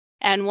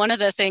And one of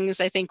the things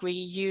I think we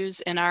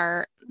use in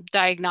our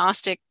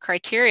diagnostic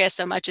criteria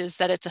so much is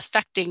that it's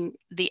affecting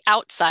the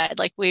outside.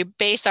 Like we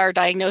base our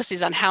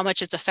diagnoses on how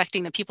much it's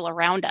affecting the people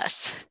around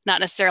us,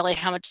 not necessarily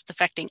how much it's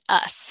affecting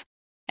us.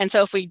 And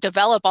so if we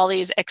develop all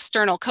these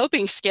external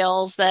coping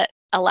skills that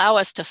allow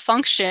us to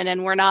function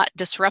and we're not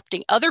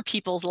disrupting other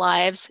people's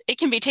lives, it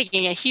can be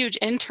taking a huge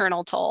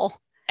internal toll,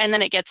 and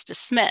then it gets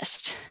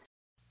dismissed.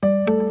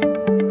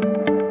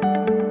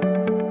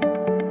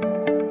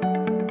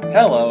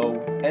 Hello,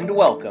 and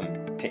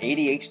welcome to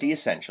ADHD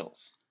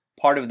Essentials,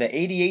 part of the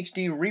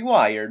ADHD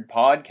Rewired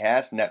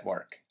podcast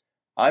network.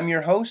 I'm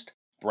your host,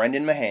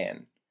 Brendan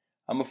Mahan.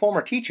 I'm a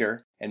former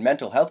teacher and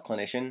mental health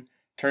clinician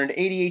turned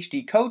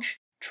ADHD coach,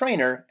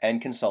 trainer, and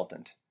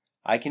consultant.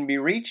 I can be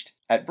reached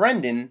at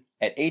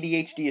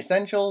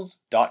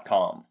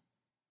brendan@adhdessentials.com.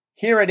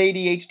 Here at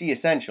ADHD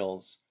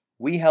Essentials,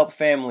 we help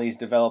families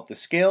develop the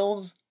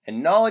skills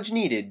and knowledge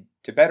needed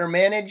to better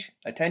manage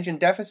attention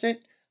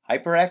deficit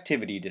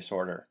hyperactivity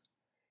disorder.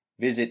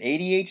 Visit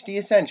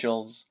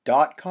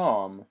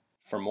ADHDessentials.com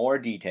for more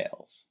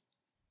details.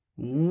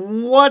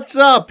 What's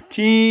up,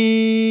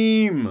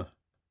 team?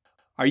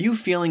 Are you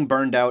feeling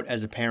burned out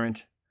as a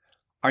parent?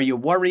 Are you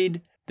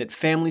worried that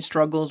family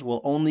struggles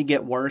will only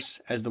get worse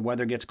as the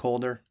weather gets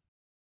colder?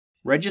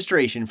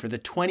 Registration for the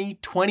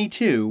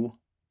 2022,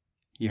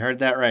 you heard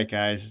that right,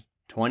 guys,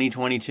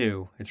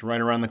 2022, it's right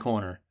around the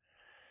corner.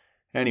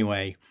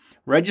 Anyway,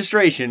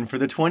 registration for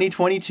the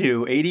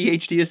 2022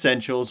 ADHD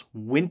Essentials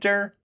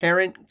Winter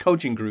Parent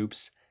Coaching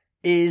Groups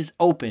is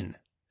open.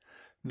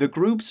 The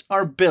groups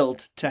are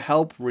built to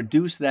help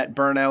reduce that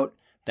burnout,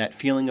 that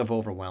feeling of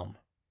overwhelm,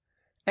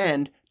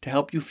 and to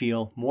help you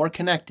feel more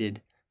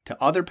connected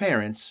to other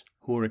parents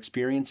who are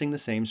experiencing the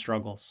same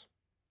struggles.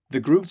 The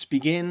groups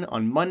begin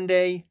on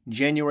Monday,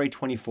 January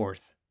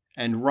 24th,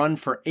 and run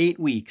for 8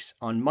 weeks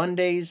on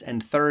Mondays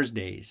and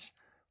Thursdays.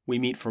 We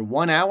meet for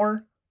 1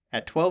 hour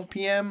at 12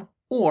 p.m.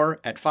 or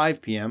at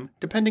 5 p.m.,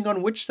 depending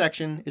on which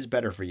section is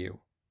better for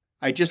you.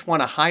 I just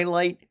want to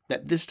highlight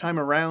that this time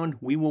around,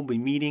 we will be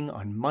meeting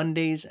on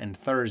Mondays and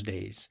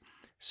Thursdays.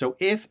 So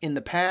if in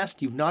the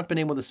past you've not been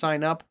able to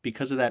sign up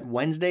because of that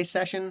Wednesday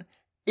session,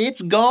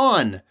 it's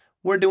gone!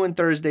 We're doing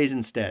Thursdays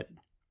instead.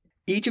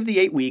 Each of the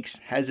 8 weeks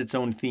has its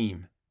own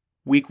theme.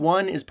 Week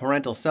 1 is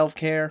parental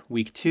self-care.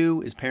 Week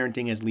 2 is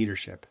parenting as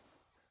leadership.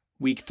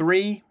 Week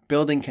 3,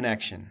 building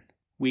connection.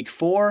 Week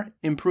 4,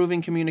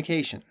 improving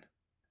communication.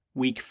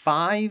 Week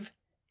 5,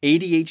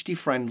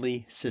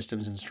 ADHD-friendly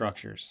systems and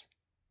structures.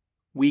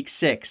 Week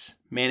 6,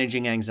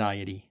 managing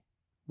anxiety.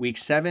 Week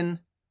 7,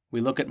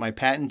 we look at my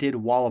patented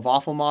wall of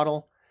awful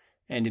model.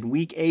 And in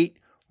week 8,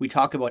 we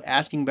talk about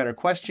asking better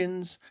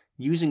questions,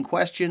 using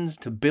questions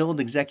to build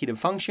executive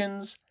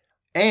functions,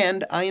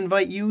 and I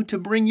invite you to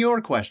bring your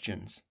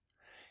questions.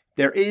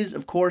 There is,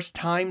 of course,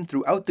 time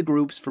throughout the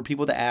groups for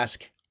people to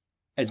ask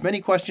as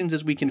many questions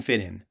as we can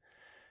fit in.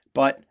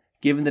 But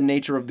given the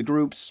nature of the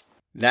groups,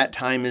 that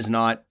time is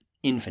not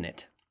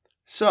infinite.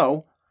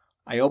 So,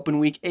 I open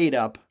week 8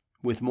 up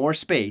with more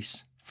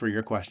space for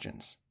your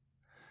questions.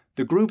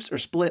 The groups are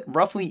split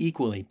roughly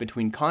equally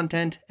between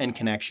content and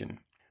connection.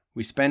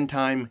 We spend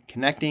time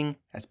connecting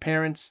as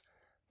parents,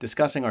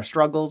 discussing our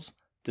struggles,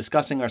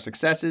 discussing our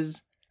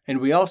successes, and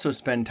we also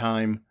spend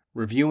time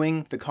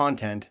reviewing the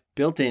content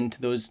built into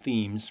those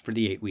themes for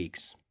the 8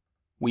 weeks.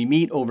 We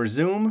meet over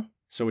Zoom,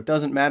 so it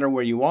doesn't matter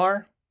where you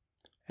are,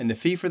 and the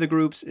fee for the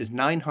groups is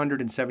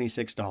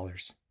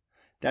 $976.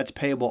 That's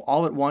payable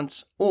all at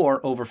once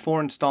or over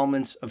 4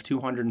 installments of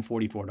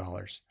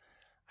 $244.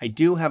 I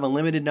do have a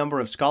limited number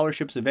of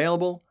scholarships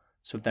available,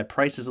 so if that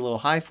price is a little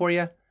high for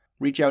you,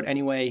 reach out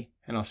anyway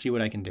and I'll see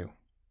what I can do.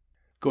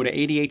 Go to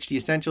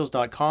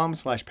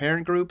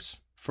adhdessentials.com/parentgroups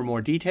for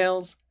more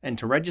details and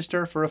to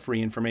register for a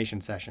free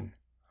information session.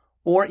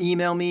 Or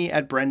email me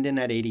at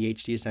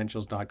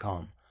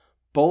brendan@adhdessentials.com.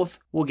 Both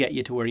will get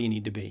you to where you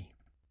need to be.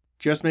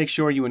 Just make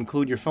sure you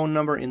include your phone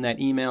number in that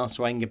email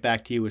so I can get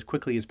back to you as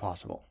quickly as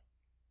possible.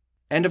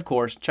 And of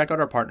course, check out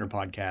our partner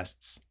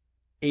podcasts,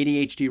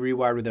 ADHD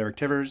Rewired with Eric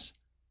Tivers,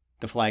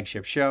 The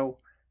Flagship Show,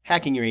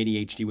 Hacking Your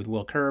ADHD with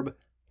Will Kerb,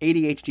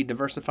 ADHD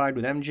Diversified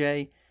with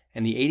MJ,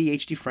 and The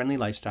ADHD Friendly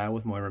Lifestyle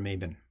with Moira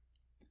Mabin.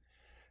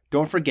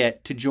 Don't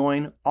forget to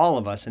join all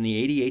of us in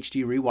the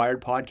ADHD Rewired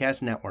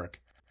podcast network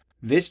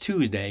this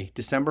Tuesday,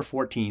 December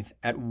 14th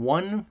at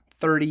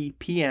 1:30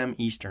 p.m.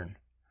 Eastern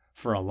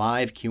for a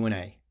live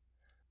Q&A.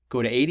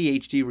 Go to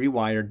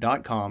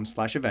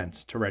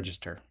adhdrewired.com/events to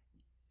register.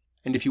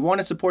 And if you want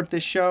to support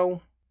this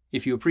show,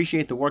 if you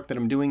appreciate the work that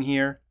I'm doing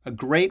here, a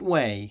great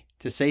way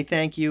to say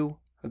thank you,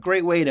 a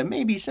great way to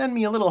maybe send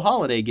me a little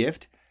holiday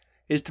gift,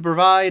 is to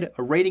provide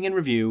a rating and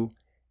review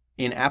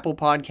in Apple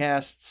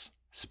Podcasts,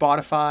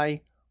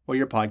 Spotify, or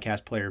your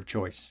podcast player of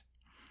choice.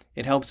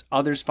 It helps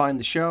others find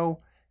the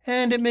show,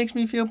 and it makes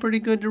me feel pretty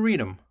good to read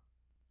them.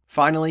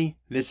 Finally,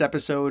 this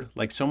episode,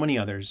 like so many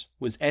others,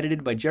 was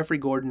edited by Jeffrey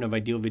Gordon of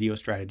Ideal Video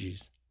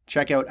Strategies.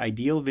 Check out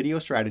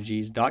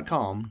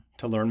idealvideostrategies.com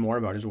to learn more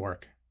about his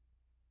work.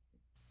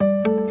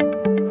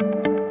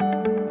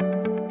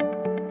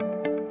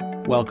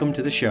 Welcome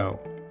to the show.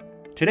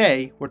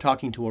 Today, we're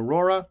talking to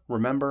Aurora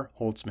Remember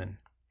Holtzman.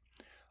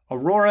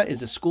 Aurora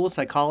is a school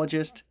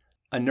psychologist,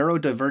 a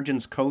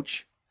neurodivergence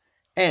coach,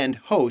 and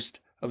host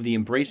of the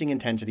Embracing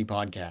Intensity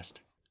podcast.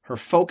 Her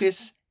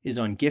focus is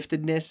on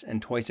giftedness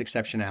and twice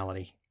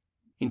exceptionality.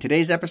 In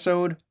today's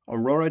episode,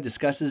 Aurora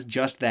discusses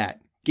just that,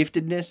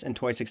 giftedness and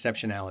twice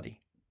exceptionality.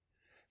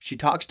 She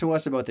talks to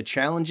us about the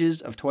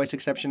challenges of twice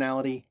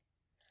exceptionality,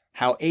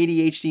 how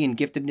ADHD and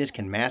giftedness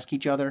can mask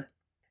each other,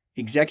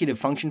 executive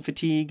function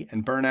fatigue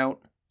and burnout,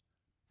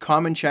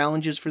 common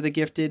challenges for the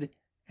gifted,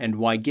 and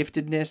why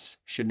giftedness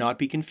should not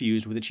be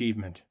confused with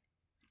achievement.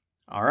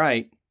 All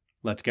right,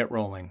 let's get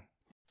rolling.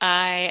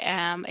 I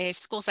am a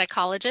school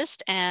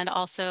psychologist and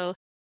also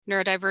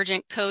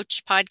neurodivergent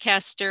coach,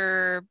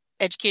 podcaster,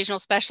 educational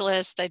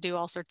specialist. I do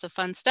all sorts of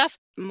fun stuff.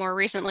 More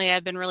recently,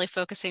 I've been really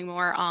focusing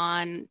more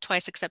on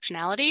twice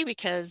exceptionality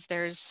because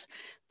there's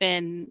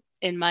been,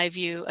 in my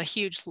view, a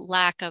huge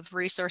lack of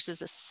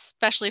resources,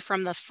 especially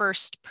from the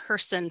first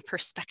person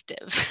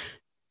perspective.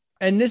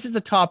 And this is a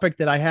topic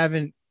that I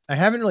haven't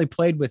really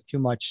played with too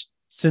much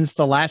since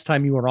the last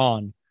time you were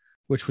on,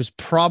 which was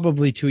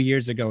probably 2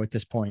 years ago at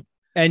this point.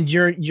 And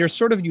you're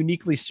sort of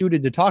uniquely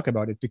suited to talk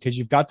about it because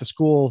you've got the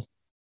school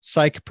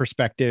psych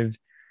perspective,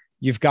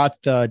 you've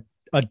got the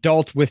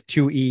adult with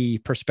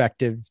 2E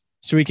perspective.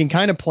 So we can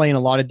kind of play in a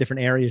lot of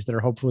different areas that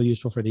are hopefully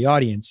useful for the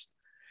audience.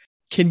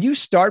 Can you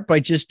start by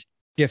just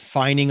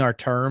defining our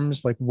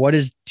terms? Like, what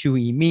does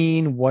 2E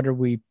mean? What are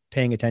we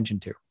paying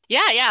attention to?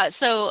 Yeah.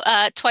 So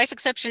twice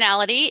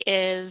exceptionality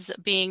is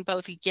being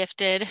both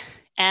gifted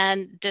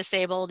and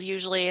disabled.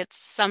 Usually it's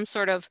some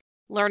sort of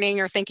learning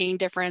or thinking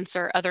difference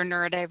or other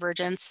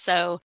neurodivergence.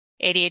 So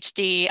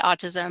ADHD,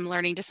 autism,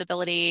 learning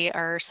disability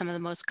are some of the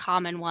most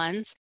common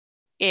ones.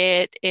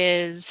 It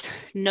is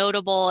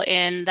notable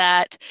in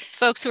that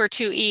folks who are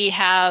 2E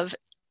have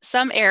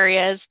some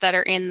areas that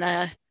are in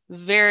the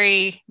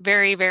very,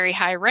 very, very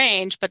high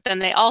range, but then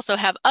they also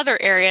have other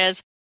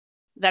areas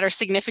that are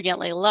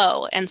significantly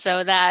low. And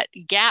so that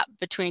gap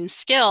between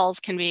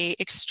skills can be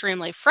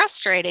extremely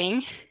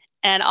frustrating,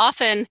 and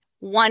often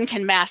one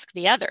can mask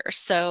the other.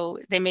 So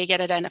they may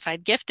get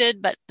identified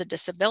gifted, but the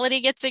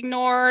disability gets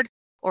ignored,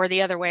 or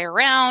the other way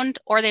around,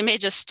 or they may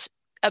just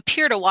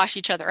appear to wash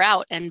each other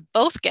out and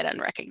both get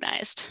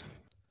unrecognized.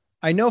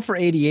 I know for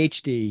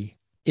ADHD,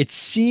 it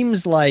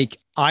seems like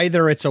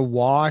either it's a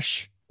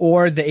wash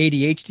or the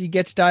ADHD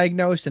gets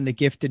diagnosed and the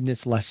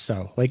giftedness less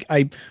so. Like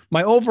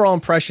my overall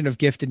impression of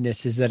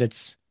giftedness is that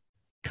it's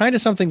kind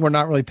of something we're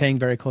not really paying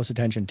very close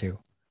attention to.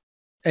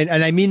 And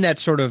I mean that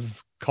sort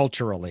of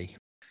culturally.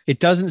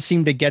 It doesn't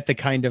seem to get the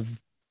kind of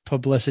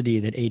publicity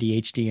that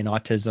ADHD and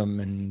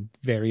autism and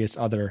various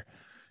other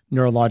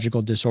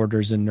neurological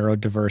disorders and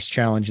neurodiverse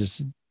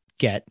challenges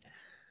get.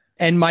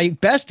 And my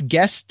best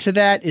guess to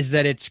that is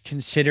that it's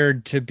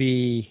considered to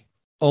be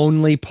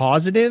only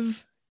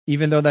positive,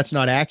 even though that's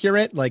not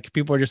accurate. Like,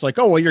 people are just like,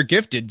 oh, well, you're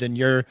gifted, then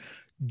you're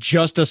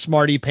just a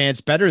smarty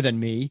pants better than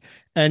me.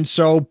 And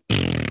so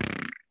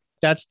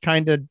that's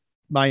kind of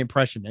my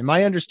impression. Am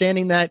I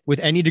understanding that with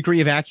any degree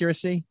of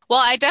accuracy?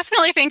 Well, I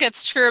definitely think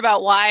it's true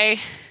about why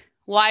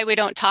we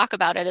don't talk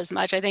about it as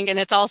much, I think. And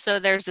it's also,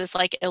 there's this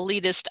like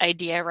elitist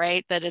idea,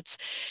 right? That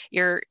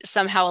you're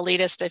somehow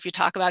elitist if you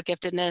talk about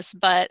giftedness,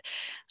 but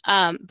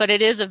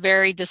it is a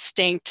very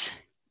distinct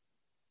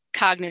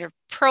cognitive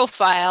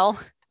profile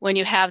when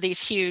you have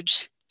these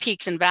huge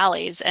peaks and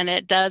valleys, and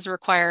it does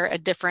require a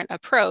different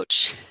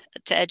approach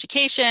to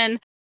education.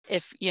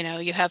 If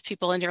you have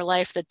people in your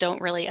life that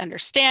don't really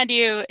understand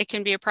you, it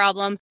can be a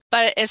problem.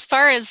 But as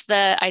far as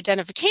the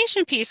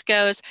identification piece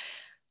goes,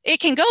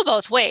 it can go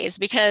both ways,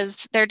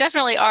 because there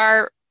definitely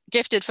are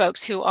gifted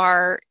folks who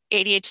are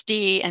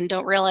ADHD and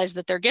don't realize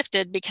that they're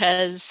gifted,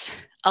 because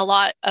a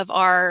lot of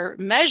our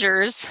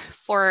measures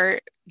for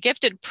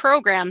gifted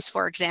programs,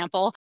 for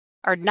example,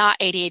 are not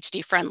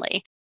ADHD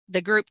friendly.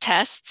 The group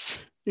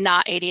tests,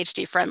 not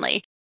ADHD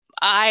friendly.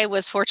 I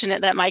was fortunate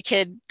that my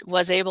kid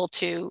was able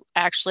to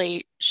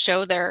actually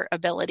show their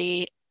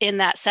ability in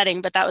that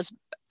setting, but that was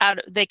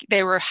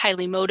they were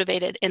highly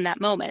motivated in that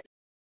moment.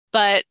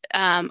 But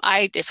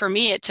for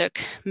me, it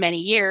took many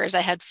years.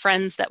 I had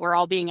friends that were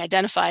all being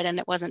identified, and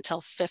it wasn't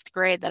until 5th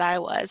grade that I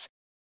was.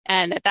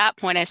 And at that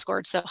point, I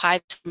scored so high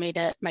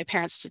to my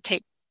parents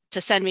to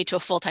send me to a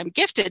full-time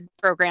gifted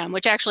program,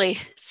 which actually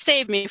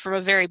saved me from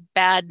a very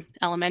bad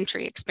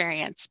elementary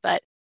experience. But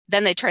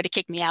then they tried to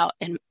kick me out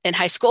in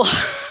high school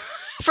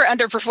for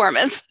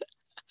underperformance.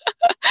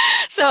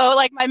 So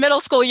like my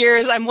middle school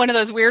years, I'm one of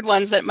those weird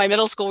ones that my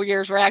middle school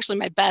years were actually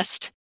my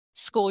best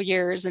school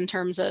years in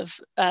terms of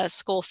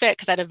school fit,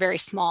 because I had a very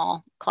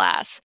small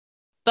class.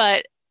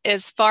 But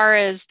as far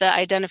as the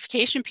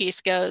identification piece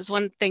goes,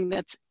 one thing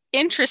that's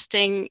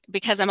interesting,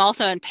 because I'm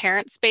also in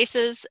parent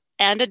spaces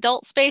and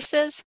adult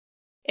spaces,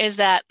 is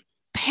that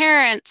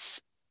parents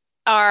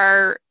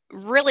are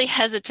really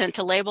hesitant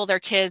to label their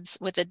kids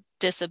with a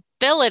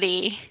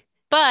disability,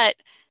 but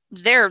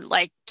they're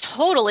like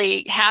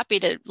totally happy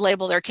to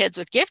label their kids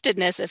with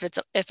giftedness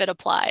if it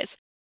applies.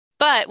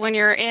 But when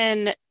you're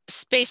in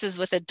spaces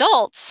with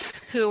adults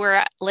who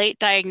were late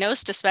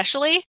diagnosed,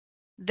 especially,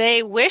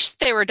 they wish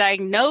they were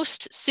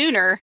diagnosed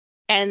sooner,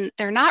 and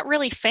they're not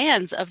really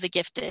fans of the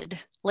gifted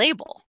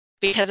label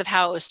because of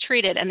how it was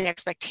treated and the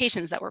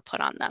expectations that were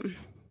put on them.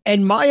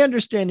 And my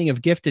understanding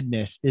of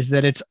giftedness is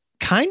that it's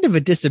kind of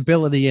a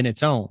disability in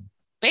its own.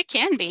 It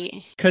can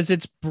be. Because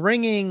it's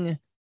bringing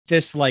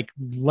this like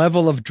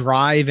level of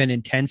drive and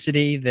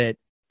intensity that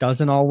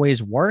doesn't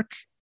always work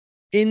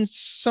in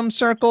some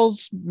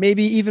circles,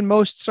 maybe even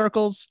most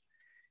circles.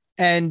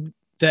 And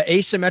the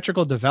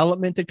asymmetrical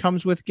development that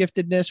comes with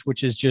giftedness,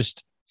 which is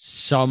just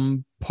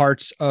some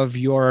parts of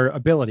your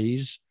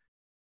abilities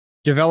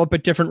develop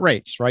at different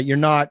rates, right? You're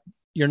not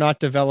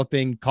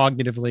developing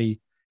cognitively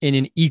in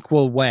an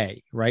equal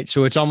way, right?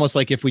 So it's almost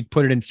like if we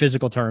put it in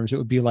physical terms, it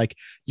would be like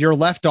your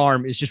left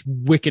arm is just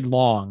wicked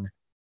long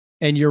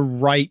and your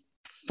right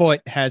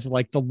foot has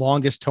like the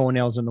longest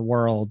toenails in the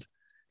world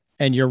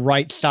and your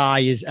right thigh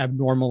is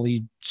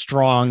abnormally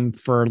strong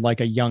for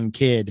like a young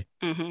kid.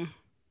 Mm-hmm.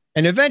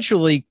 And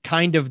eventually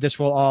kind of this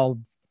will all,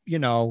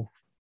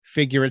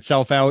 figure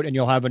itself out and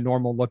you'll have a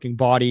normal looking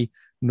body,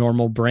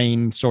 normal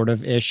brain sort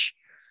of ish.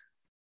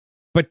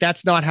 But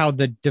that's not how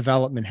the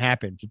development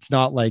happens. It's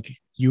not like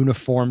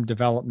uniform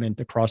development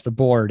across the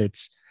board.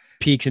 It's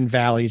peaks and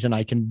valleys. And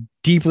I can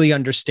deeply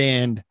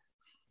understand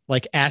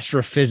like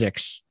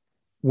astrophysics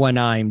when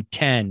I'm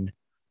 10,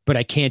 but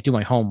I can't do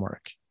my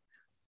homework.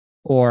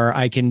 Or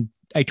I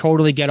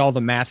totally get all the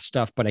math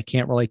stuff, but I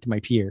can't relate to my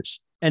peers.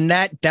 And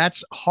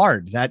that's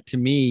hard. That to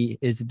me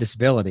is a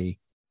disability.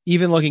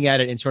 Even looking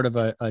at it in sort of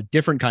a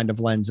different kind of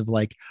lens of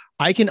like,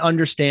 I can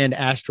understand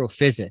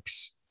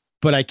astrophysics,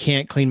 but I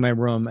can't clean my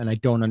room and I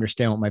don't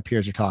understand what my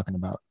peers are talking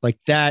about. Like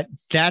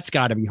that's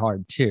got to be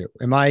hard too.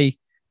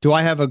 Do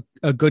I have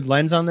a good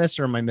lens on this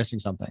or am I missing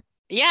something?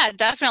 Yeah,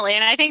 definitely.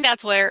 And I think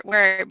that's where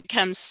it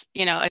becomes,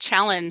 a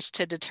challenge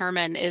to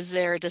determine, is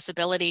there a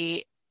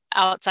disability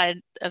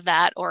outside of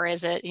that? Or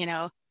is it,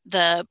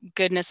 the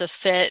goodness of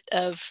fit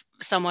of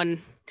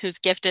someone who's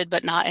gifted,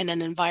 but not in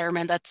an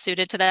environment that's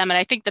suited to them? And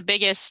I think the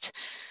biggest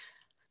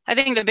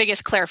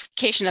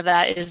clarification of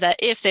that is that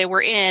if they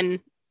were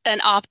in an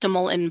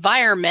optimal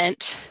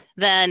environment,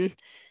 then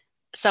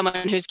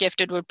someone who's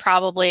gifted would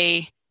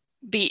probably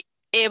be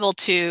able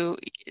to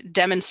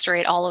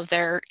demonstrate all of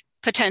their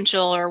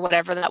potential, or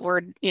whatever that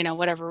word,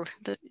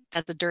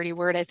 that's a dirty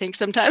word, I think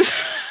sometimes.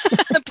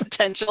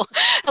 Potential,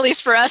 at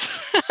least for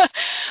us.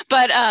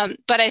 But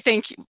I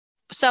think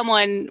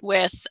someone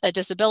with a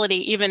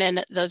disability, even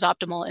in those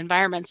optimal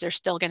environments, they're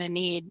still going to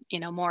need,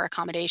 more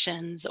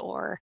accommodations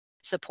or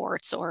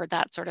supports or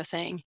that sort of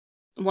thing.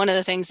 One of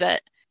the things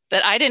that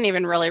I didn't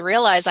even really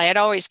realize, I had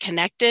always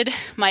connected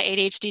my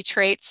ADHD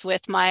traits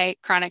with my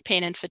chronic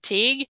pain and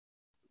fatigue,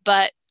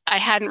 but I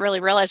hadn't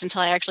really realized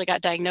until I actually got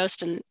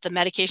diagnosed and the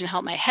medication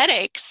helped my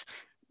headaches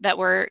that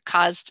were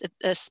caused,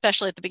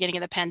 especially at the beginning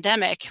of the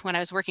pandemic when I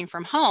was working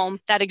from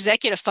home, that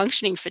executive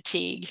functioning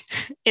fatigue.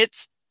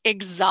 It's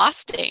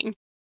exhausting.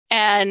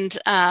 And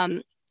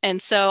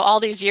so all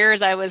these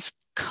years I was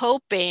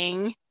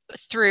coping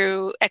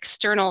through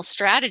external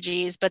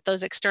strategies, but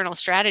those external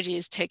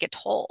strategies take a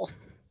toll.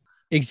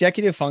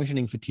 Executive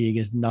functioning fatigue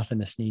is nothing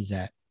to sneeze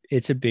at.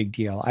 It's a big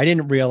deal. I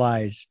didn't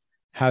realize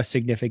how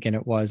significant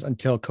it was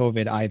until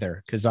COVID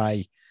either, because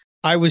I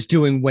was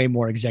doing way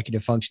more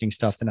executive functioning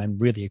stuff than I'm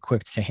really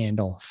equipped to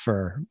handle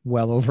for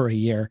well over a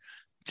year,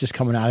 just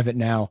coming out of it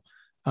now.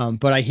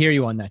 But I hear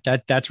you on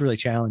that. That's really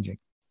challenging.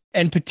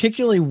 And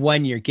particularly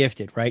when you're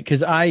gifted, right?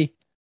 Because I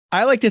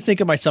like to think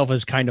of myself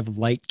as kind of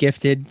light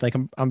gifted. Like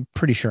I'm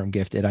pretty sure I'm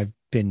gifted. I've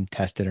been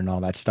tested and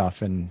all that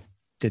stuff, and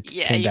it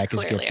came back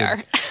as gifted.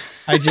 Are.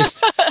 I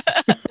just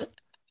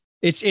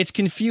it's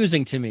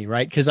confusing to me,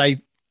 right? Because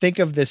I think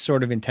of this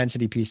sort of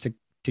intensity piece to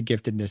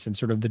giftedness and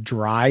sort of the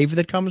drive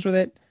that comes with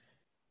it.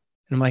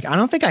 And I'm like, I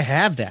don't think I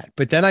have that.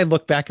 But then I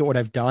look back at what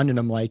I've done and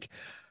I'm like,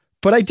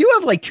 but I do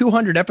have like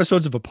 200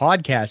 episodes of a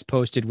podcast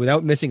posted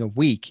without missing a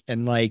week.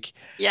 And like,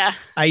 yeah,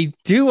 I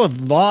do a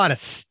lot of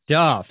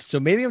stuff.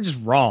 So maybe I'm just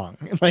wrong.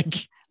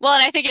 Like, well,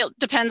 and I think it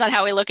depends on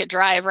how we look at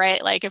drive,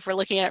 right? Like if we're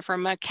looking at it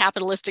from a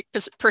capitalistic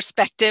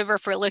perspective, or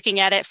if we're looking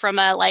at it from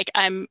a, like,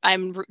 I'm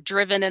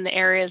driven in the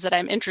areas that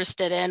I'm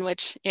interested in,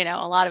 which,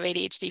 a lot of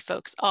ADHD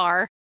folks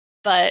are,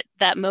 but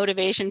that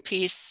motivation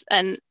piece,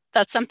 and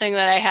that's something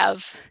that I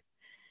have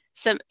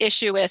some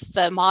issue with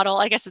the model.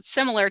 I guess it's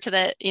similar to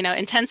the,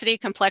 intensity,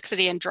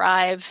 complexity, and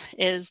drive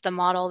is the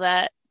model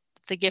that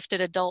the Gifted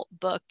Adult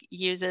book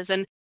uses.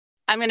 And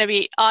I'm going to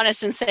be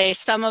honest and say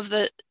some of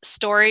the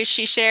stories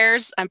she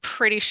shares, I'm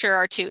pretty sure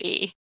are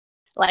 2E.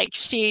 Like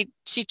she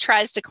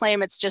tries to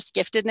claim it's just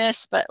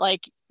giftedness, but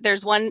like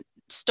there's one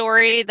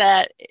story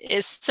that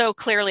is so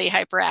clearly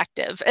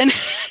hyperactive,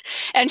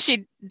 and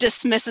she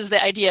dismisses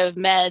the idea of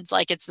meds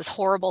like it's this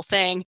horrible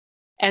thing.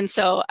 And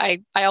so I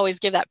always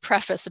give that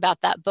preface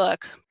about that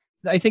book.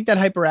 I think that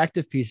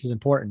hyperactive piece is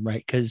important,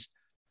 right? Because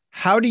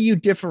how do you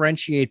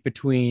differentiate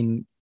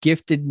between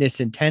giftedness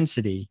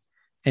intensity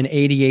and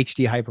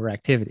ADHD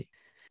hyperactivity?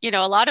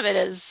 A lot of it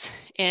is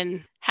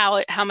in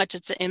how much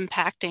it's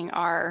impacting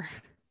our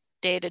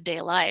day-to-day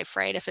life,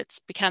 right? If it's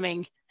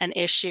becoming an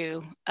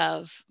issue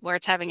of where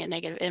it's having a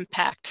negative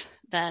impact,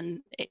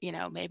 then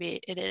maybe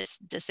it is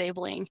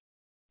disabling.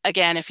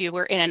 Again, if you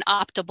were in an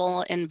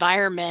optimal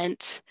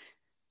environment,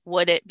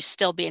 would it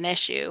still be an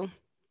issue?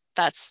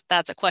 That's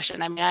a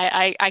question. I mean,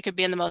 I could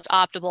be in the most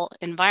optimal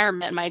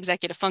environment. My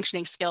executive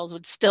functioning skills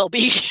would still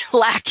be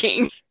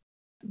lacking.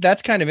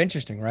 That's kind of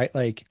interesting, right?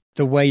 Like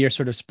the way you're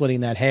sort of splitting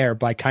that hair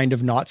by kind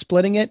of not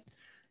splitting it.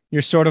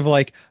 You're sort of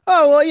like,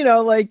 oh,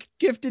 well, like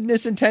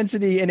giftedness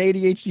intensity and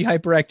ADHD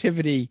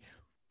hyperactivity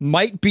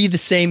might be the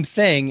same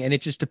thing. And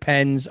it just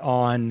depends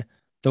on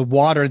the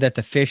water that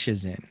the fish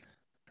is in.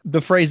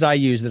 The phrase I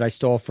use that I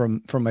stole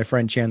from my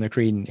friend Chandler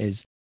Creedon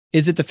is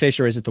it the fish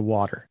or is it the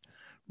water?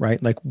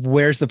 Right? Like,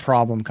 where's the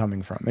problem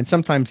coming from? And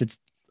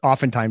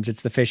oftentimes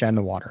it's the fish and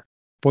the water,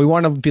 but we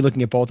want to be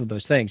looking at both of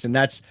those things. And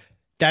that's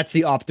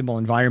the optimal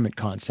environment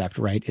concept,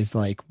 right? Is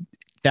like,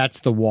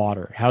 that's the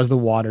water. How's the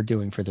water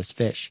doing for this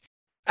fish?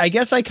 I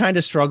guess I kind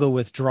of struggle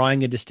with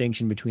drawing a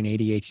distinction between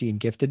ADHD and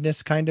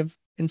giftedness kind of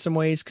in some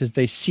ways, because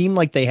they seem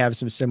like they have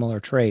some similar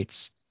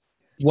traits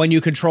when you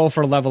control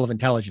for a level of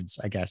intelligence,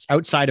 I guess.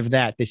 Outside of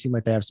that, they seem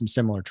like they have some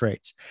similar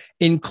traits,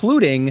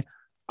 including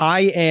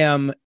I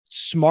am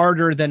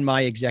smarter than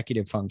my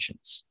executive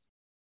functions.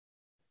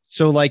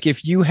 So like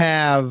if you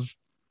have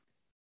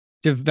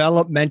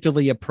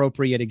developmentally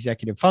appropriate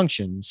executive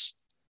functions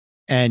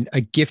and a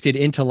gifted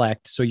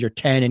intellect, so you're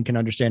 10 and can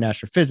understand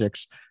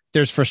astrophysics,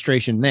 there's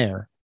frustration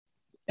there.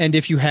 And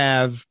if you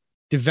have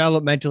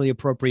developmentally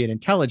appropriate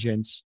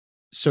intelligence,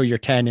 so you're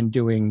 10 and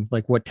doing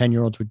like what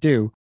 10-year-olds would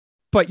do,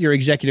 but your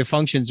executive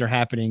functions are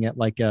happening at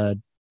like a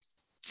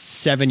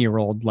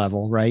 7-year-old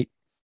level, right?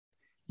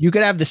 You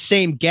could have the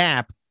same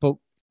gap, but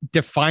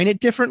define it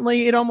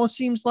differently, it almost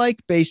seems like,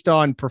 based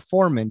on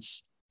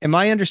performance. Am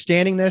I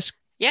understanding this?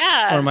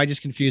 Yeah. Or am I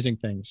just confusing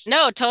things?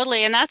 No,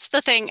 totally. And that's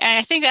the thing. And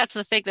I think that's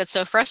the thing that's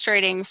so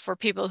frustrating for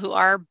people who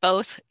are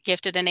both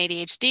gifted and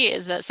ADHD,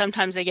 is that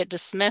sometimes they get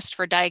dismissed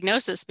for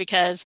diagnosis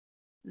because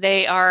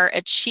they are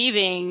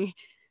achieving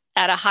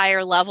at a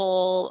higher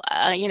level,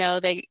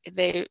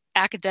 they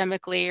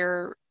academically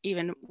or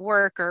even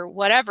work or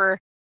whatever,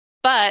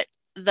 but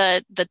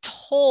the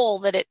toll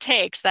that it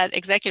takes, that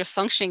executive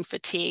functioning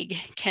fatigue,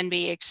 can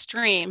be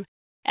extreme.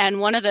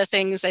 And one of the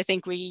things I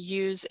think we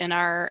use in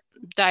our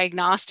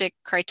diagnostic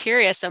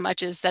criteria so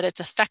much is that it's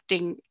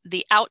affecting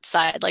the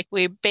outside. Like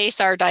we base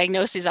our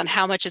diagnoses on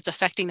how much it's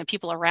affecting the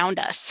people around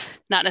us,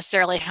 not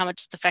necessarily how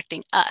much it's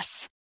affecting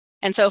us.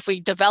 And so if we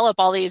develop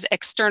all these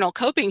external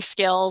coping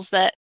skills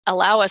that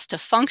allow us to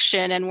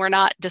function and we're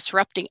not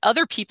disrupting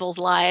other people's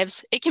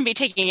lives, it can be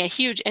taking a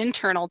huge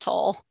internal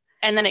toll.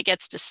 And then it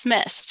gets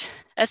dismissed,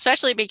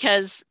 especially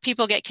because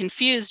people get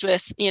confused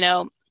with,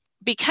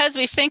 because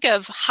we think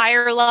of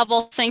higher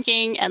level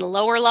thinking and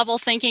lower level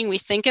thinking, we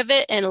think of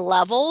it in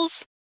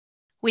levels.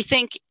 We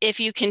think if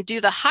you can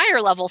do the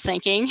higher level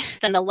thinking,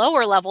 then the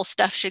lower level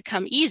stuff should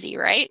come easy,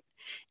 right?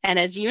 And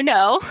as you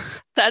know,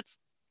 that's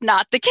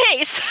not the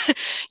case.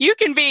 You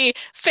can be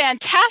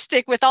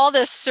fantastic with all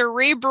this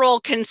cerebral,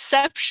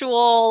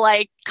 conceptual,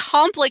 like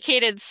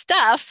complicated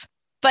stuff,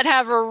 but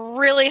have a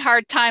really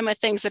hard time with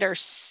things that are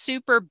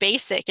super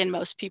basic in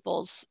most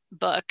people's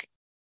book.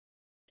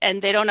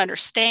 And they don't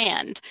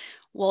understand,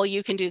 well,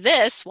 you can do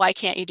this, why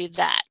can't you do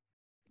that?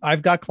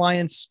 I've got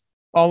clients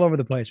all over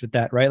the place with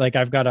that, right? Like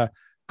I've got a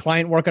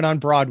client working on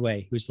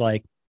Broadway who's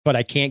like, but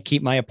I can't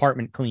keep my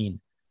apartment clean.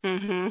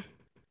 Mm-hmm.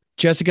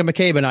 Jessica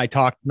McCabe and I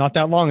talked not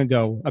that long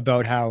ago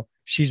about how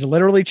she's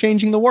literally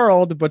changing the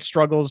world, but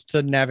struggles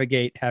to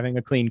navigate having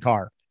a clean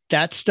car.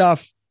 That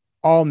stuff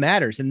all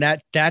matters. And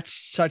that's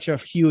such a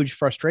huge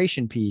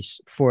frustration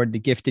piece for the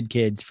gifted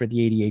kids, for the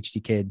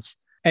ADHD kids.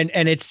 And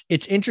it's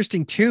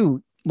interesting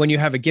too, when you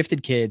have a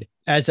gifted kid,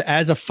 as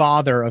a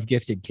father of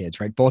gifted kids,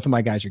 right? Both of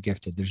my guys are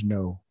gifted. There's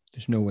no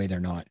way they're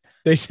not.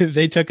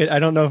 They took it. I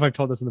don't know if I've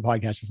told this in the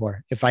podcast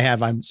before. If I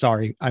have, I'm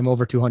sorry. I'm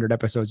over 200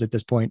 episodes at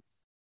this point.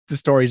 The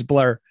stories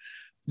blur.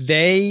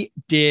 They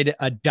did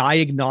a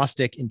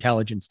diagnostic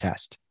intelligence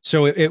test.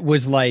 So it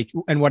was like,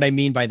 and what I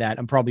mean by that,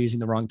 I'm probably using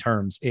the wrong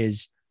terms,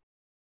 is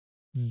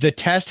the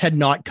test had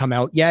not come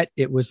out yet.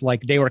 It was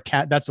like they were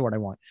that's the word I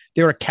want.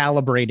 They were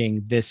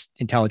calibrating this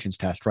intelligence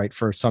test, right,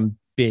 for some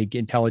big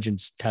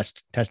intelligence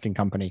testing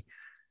company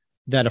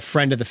that a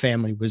friend of the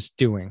family was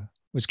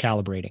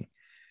calibrating,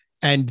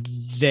 and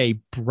they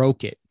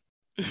broke it.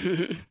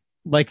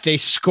 Like they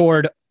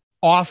scored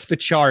off the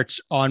charts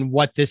on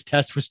what this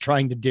test was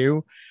trying to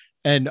do.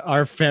 And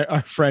our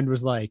friend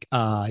was like,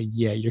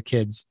 yeah, your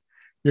kids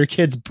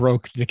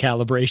broke the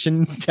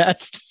calibration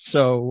test.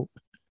 So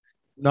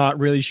not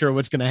really sure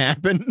what's going to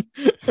happen.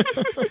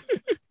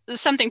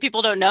 Something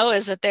people don't know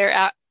is that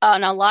they're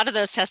on a lot of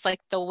those tests,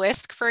 like the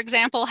WISC, for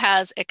example,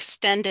 has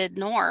extended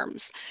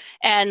norms.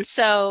 And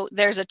so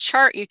there's a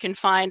chart you can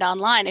find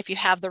online if you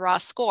have the raw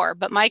score.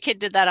 But my kid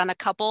did that on a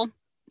couple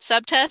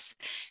subtests,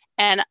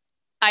 and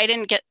I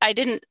didn't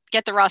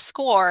get the raw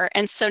score.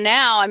 And so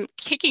now I'm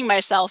kicking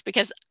myself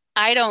because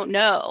I don't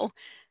know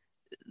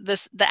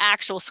the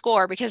actual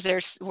score, because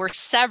were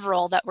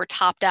several that were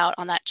topped out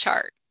on that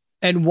chart.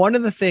 And one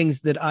of the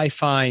things that I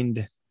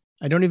find,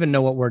 I don't even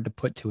know what word to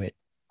put to it.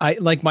 I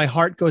like my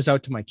heart goes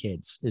out to my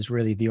kids is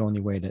really the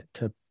only way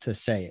to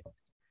say it.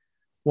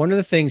 One of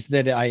the things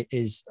that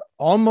is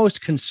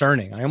almost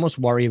concerning, I almost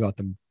worry about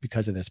them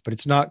because of this,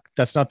 but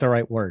that's not the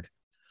right word.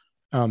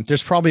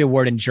 There's probably a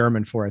word in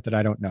German for it that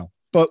I don't know.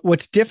 But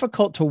what's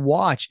difficult to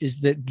watch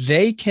is that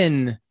they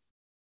can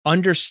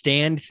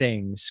understand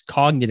things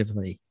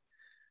cognitively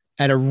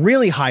at a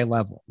really high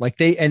level. Like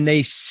they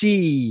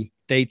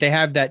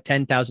have that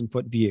 10,000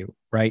 foot view,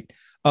 right,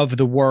 of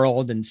the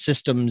world and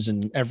systems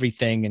and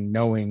everything, and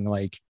knowing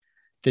like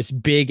this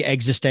big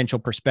existential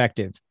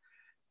perspective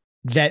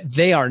that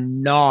they are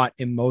not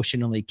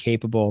emotionally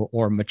capable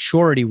or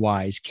maturity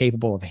wise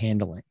capable of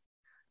handling.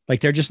 Like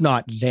they're just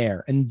not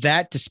there. And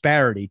that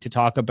disparity, to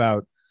talk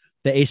about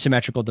the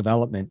asymmetrical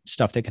development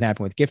stuff that can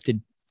happen with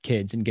gifted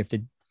kids and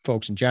gifted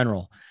folks in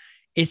general,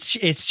 it's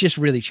just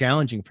really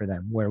challenging for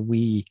them, where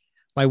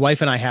my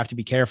wife and I have to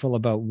be careful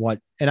about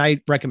and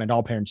I recommend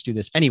all parents do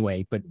this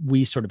anyway, but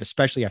we sort of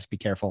especially have to be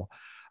careful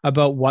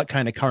about what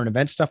kind of current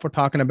event stuff we're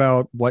talking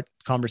about, what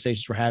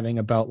conversations we're having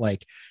about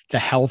like the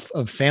health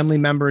of family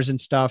members and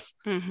stuff,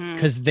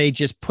 because they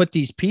just put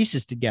these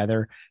pieces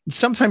together. And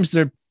sometimes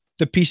the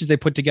pieces they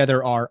put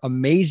together are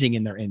amazing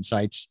in their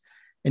insights.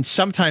 And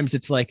sometimes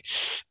it's like,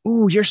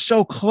 ooh, you're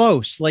so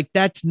close. Like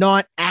that's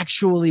not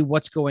actually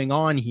what's going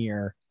on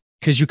here.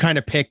 Cause you kind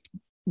of picked,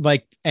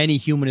 like any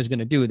human is going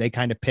to do, they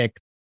kind of pick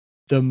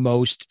the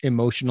most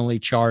emotionally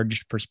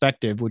charged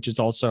perspective, which is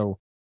also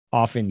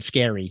often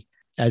scary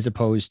as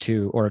opposed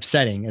to, or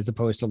upsetting, as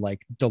opposed to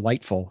like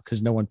delightful,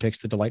 because no one picks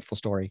the delightful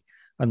story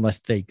unless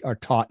they are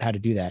taught how to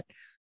do that.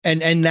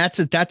 And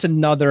that's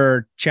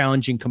another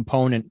challenging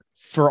component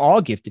for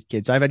all gifted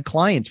kids. I've had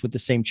clients with the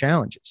same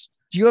challenges.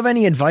 Do you have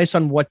any advice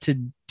on what to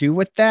do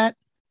with that?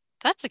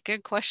 That's a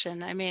good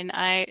question. I mean,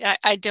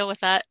 I deal with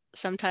that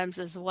sometimes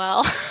as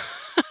well.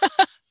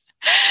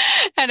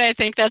 And I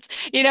think that's,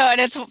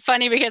 and it's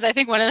funny because I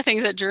think one of the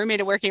things that drew me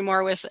to working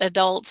more with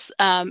adults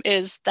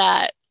is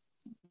that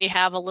we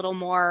have a little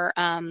more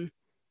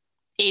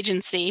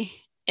agency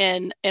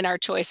in our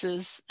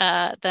choices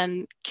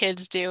than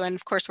kids do. And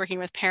of course, working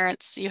with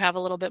parents, you have a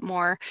little bit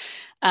more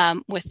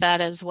with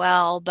that as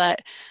well.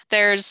 But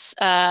there's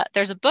a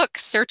book,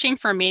 Searching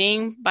for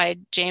Meaning by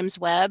James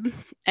Webb,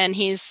 and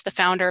he's the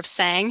founder of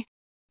Sang.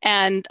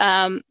 And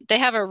he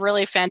has a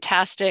really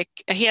fantastic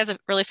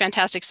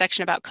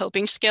section about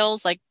coping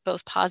skills, like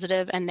both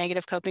positive and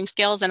negative coping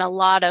skills. And a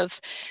lot of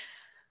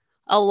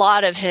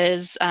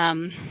his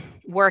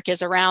work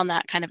is around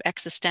that kind of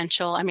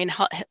existential. I mean,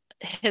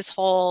 his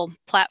whole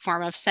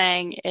platform of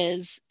Sang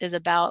is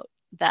about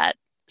that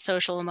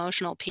social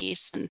emotional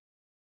piece and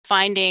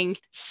finding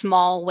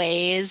small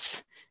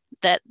ways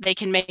that they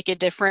can make a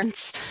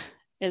difference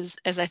is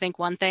I think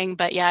one thing.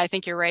 But yeah, I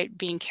think you're right.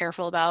 Being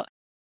careful about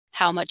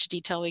how much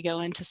detail we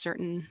go into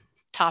certain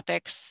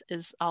topics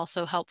is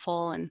also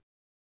helpful. And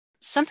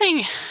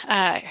something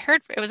I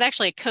heard, it was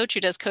actually a coach who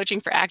does coaching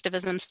for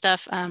activism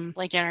stuff,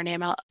 blanking on her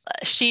name out.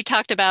 She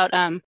talked about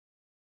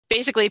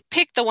basically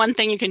pick the one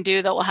thing you can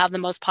do that will have the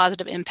most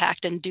positive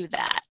impact and do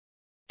that.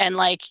 And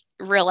like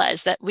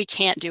realize that we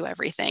can't do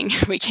everything.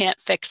 We can't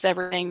fix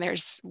everything.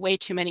 There's way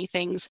too many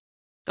things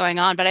going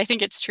on. But I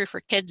think it's true for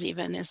kids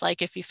even, is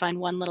like if you find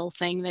one little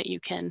thing that you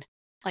can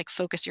like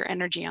focus your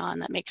energy on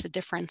that makes a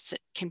difference,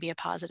 it can be a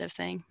positive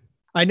thing.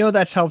 I know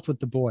that's helped with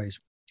the boys.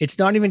 It's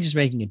not even just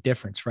making a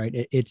difference,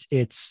 right?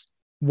 It's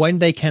when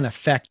they can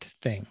affect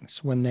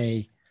things, when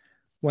they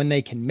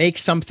can make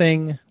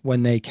something,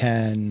 when they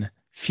can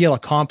feel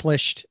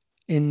accomplished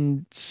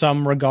in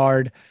some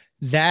regard,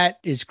 that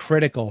is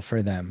critical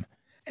for them.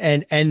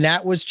 And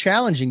that was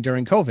challenging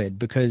during COVID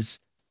because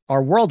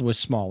our world was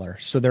smaller.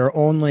 So there are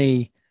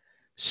only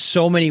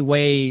so many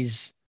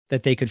ways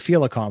that they could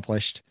feel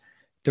accomplished.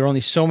 There are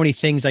only so many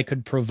things I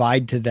could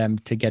provide to them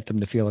to get them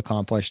to feel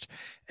accomplished.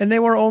 And they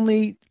were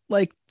only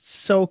like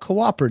so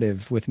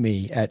cooperative with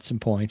me at some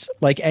points,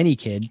 like any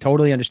kid,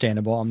 totally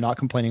understandable. I'm not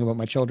complaining about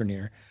my children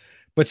here,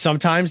 but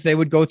sometimes they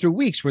would go through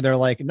weeks where they're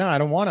like, no, I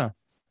don't want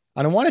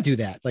to do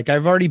that. Like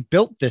I've already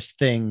built this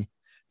thing.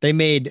 They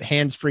made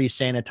hands-free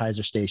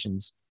sanitizer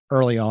stations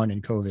early on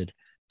in COVID.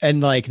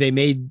 And like they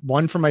made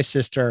one for my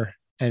sister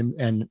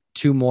and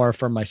two more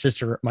for my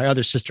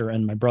other sister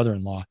and my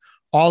brother-in-law,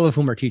 all of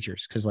whom are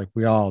teachers. Cause like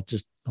we all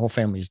just, the whole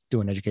family is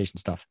doing education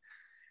stuff.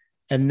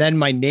 And then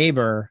my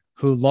neighbor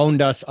who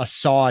loaned us a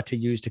saw to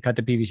use to cut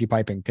the PVC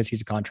piping, because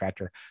he's a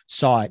contractor,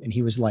 saw it. And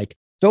he was like,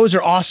 those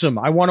are awesome.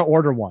 I want to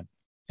order one.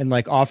 And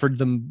like offered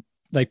them,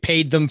 like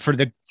paid them for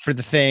the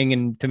thing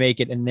and to make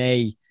it. And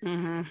they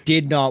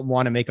did not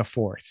want to make a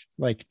fourth.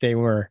 Like they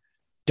were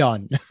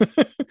done.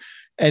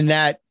 And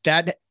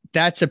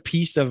that's a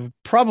piece of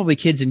probably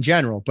kids in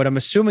general, but I'm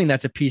assuming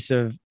that's a piece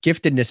of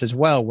giftedness as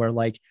well, where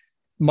like,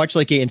 much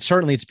like, and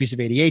certainly it's a piece of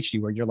ADHD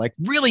where you're like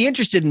really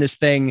interested in this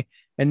thing.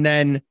 And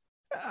then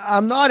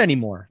I'm not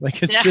anymore.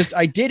 Like, it's just,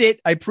 I did it.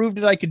 I proved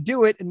that I could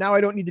do it. And now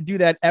I don't need to do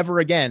that ever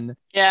again.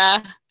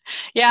 Yeah.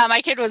 Yeah.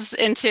 My kid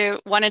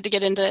wanted to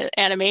get into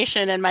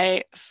animation, and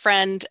my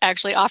friend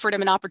actually offered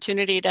him an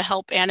opportunity to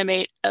help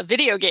animate a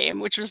video game,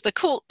 which was a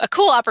cool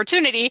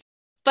opportunity.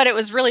 But it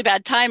was really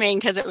bad timing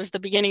because it was the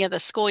beginning of the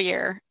school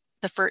year,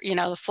 the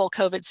full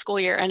COVID school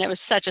year. And it was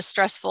such a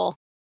stressful,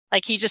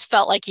 like he just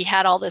felt like he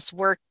had all this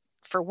work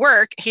for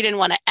work. He didn't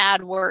want to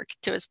add work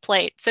to his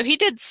plate. So he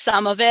did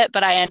some of it,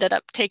 but I ended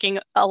up taking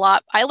a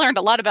lot. I learned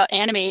a lot about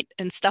Animate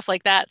and stuff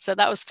like that. So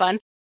that was fun.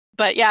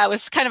 But yeah, it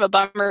was kind of a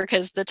bummer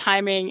because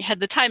had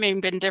the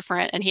timing been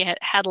different and he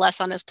had less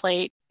on his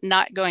plate,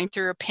 not going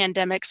through a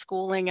pandemic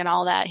schooling and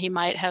all that, he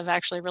might have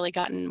actually really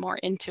gotten more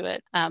into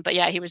it. But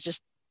yeah, he was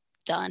just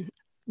done.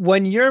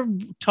 When you're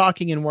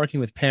talking and working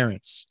with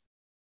parents,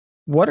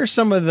 what are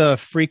some of the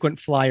frequent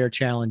flyer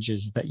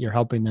challenges that you're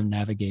helping them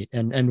navigate?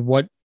 And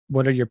what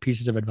are your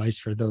pieces of advice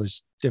for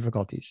those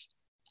difficulties?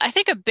 I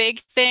think a big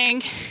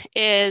thing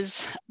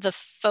is the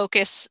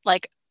focus,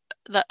 like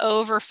the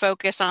over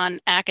focus on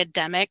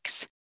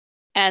academics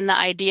and the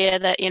idea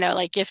that,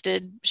 like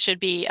gifted should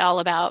be all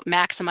about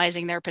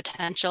maximizing their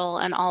potential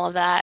and all of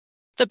that.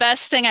 The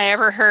best thing I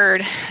ever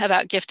heard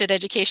about gifted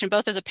education,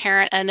 both as a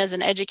parent and as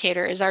an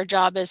educator, is our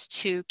job is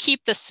to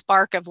keep the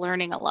spark of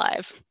learning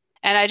alive.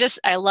 And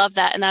I love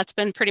that. And that's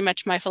been pretty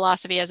much my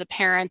philosophy as a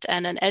parent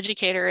and an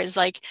educator is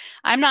like,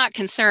 I'm not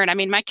concerned. I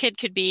mean, my kid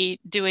could be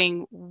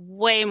doing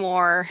way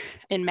more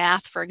in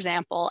math, for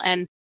example.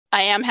 And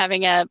I am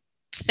having a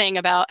thing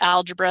about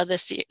algebra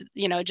this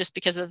year, just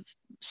because of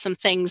some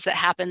things that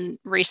happened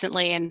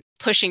recently and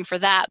pushing for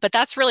that. But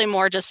that's really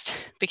more just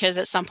because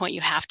at some point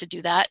you have to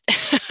do that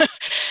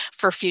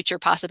for future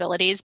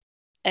possibilities.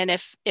 And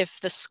if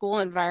the school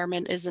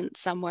environment isn't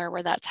somewhere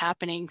where that's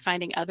happening,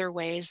 finding other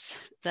ways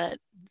that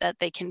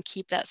they can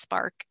keep that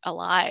spark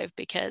alive,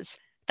 because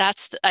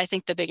that's, I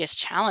think, the biggest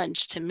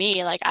challenge to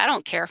me. Like, I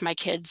don't care if my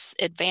kid's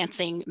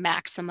advancing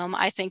maximum.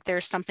 I think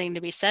there's something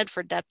to be said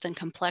for depth and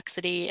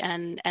complexity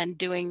and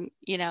doing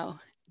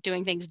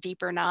things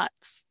deeper, not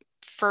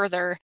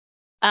further.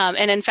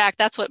 And in fact,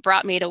 that's what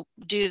brought me to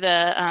do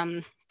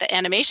the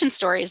animation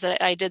stories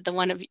that I did, the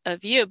one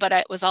of you, but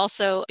it was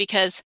also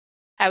because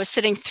I was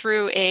sitting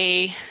through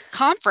a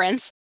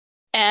conference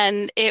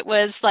and it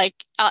was like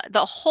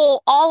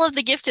all of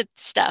the gifted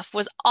stuff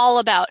was all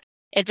about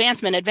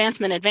advancement,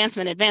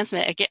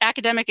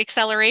 academic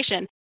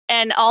acceleration.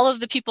 And all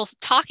of the people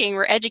talking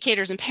were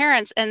educators and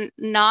parents and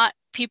not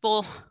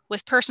people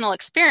with personal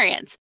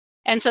experience.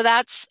 And so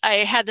I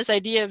had this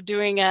idea of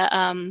doing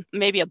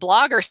maybe a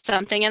blog or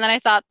something. And then I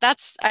thought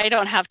I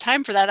don't have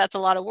time for that. That's a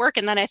lot of work.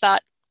 And then I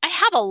thought, I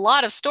have a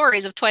lot of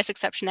stories of twice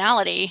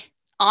exceptionality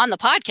on the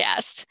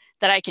podcast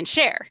that I can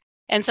share.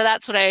 And so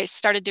that's what I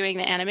started doing,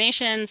 the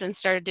animations, and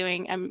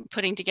I'm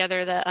putting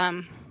together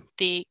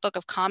the book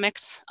of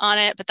comics on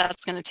it, but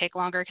that's going to take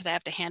longer because I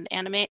have to hand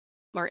animate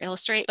or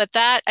illustrate. But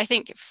that, I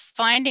think,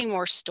 finding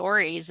more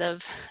stories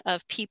of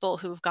people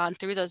who've gone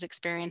through those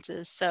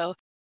experiences. So,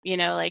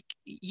 like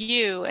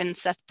you and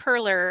Seth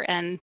Perler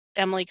and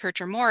Emily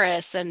Kircher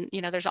Morris, and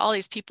there's all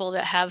these people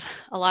that have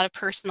a lot of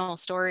personal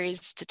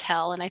stories to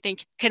tell. And I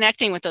think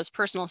connecting with those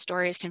personal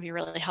stories can be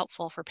really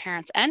helpful for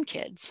parents and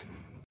kids.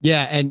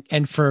 Yeah.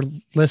 And for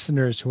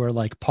listeners who are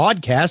like,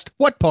 podcast,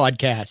 what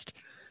podcast?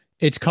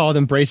 It's called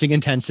Embracing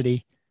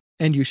Intensity,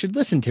 and you should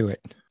listen to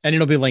it. And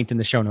it'll be linked in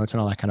the show notes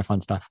and all that kind of fun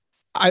stuff.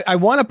 I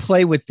want to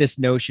play with this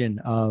notion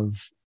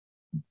of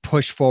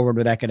push forward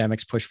with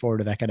academics, push forward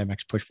with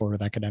academics, push forward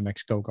with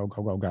academics, go, go,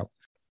 go, go, go.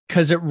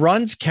 Because it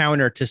runs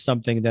counter to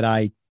something that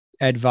I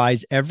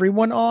advise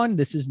everyone on.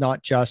 This is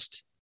not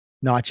just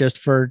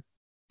for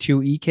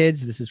 2E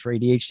kids. This is for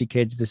ADHD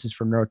kids. This is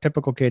for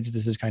neurotypical kids.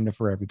 This is kind of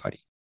for everybody.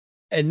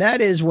 And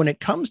that is, when it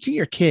comes to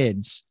your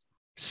kids,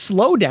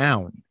 slow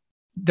down.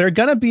 They're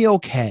going to be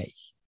okay.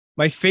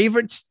 My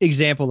favorite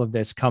example of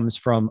this comes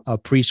from a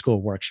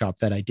preschool workshop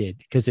that I did,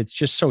 because it's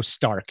just so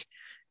stark,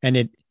 and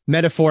it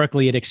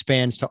metaphorically, it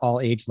expands to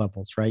all age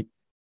levels, right?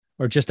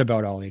 Or just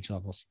about all age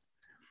levels.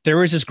 There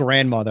was this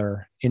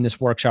grandmother in this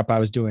workshop I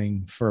was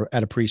doing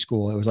at a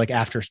preschool. It was like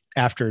after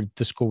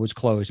the school was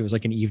closed. It was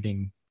like an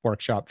evening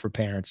workshop for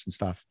parents and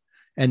stuff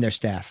and their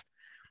staff.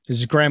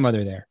 There's a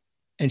grandmother there,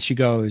 and she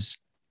goes,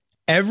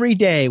 every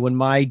day when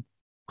my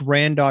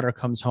granddaughter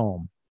comes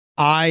home,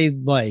 I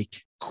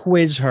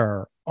quiz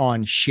her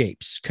on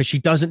shapes because she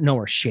doesn't know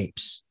her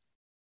shapes.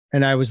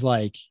 And I was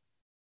like,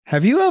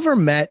 have you ever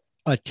met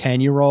a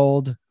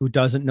 10-year-old who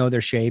doesn't know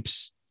their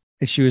shapes?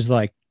 And she was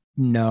like,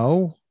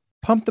 no.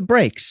 Pump the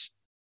brakes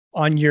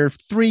on your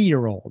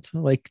 3-year-old.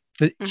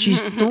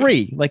 She's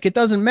 3. It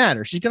doesn't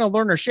matter. She's going to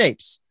learn her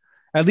shapes,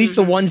 at least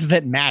the ones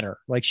that matter.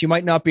 She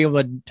might not be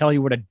able to tell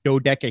you what a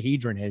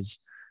dodecahedron is,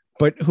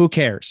 but who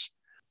cares?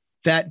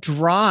 That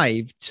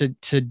drive to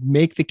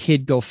make the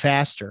kid go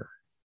faster,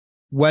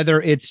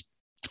 whether it's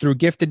through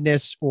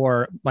giftedness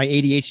or my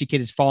ADHD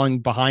kid is falling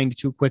behind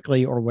too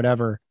quickly or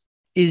whatever,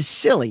 is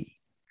silly,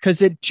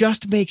 because it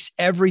just makes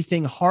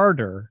everything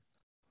harder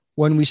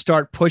when we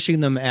start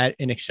pushing them at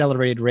an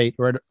accelerated rate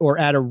or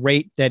at a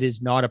rate that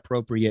is not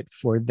appropriate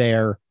for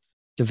their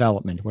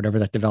development, whatever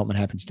that development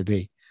happens to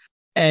be.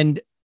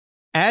 And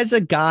as a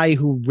guy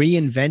who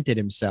reinvented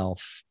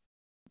himself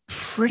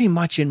pretty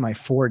much in my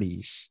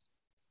 40s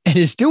and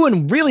is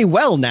doing really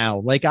well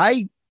now,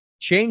 I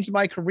changed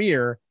my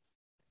career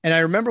And I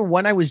remember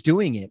when I was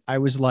doing it, I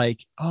was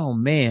like, oh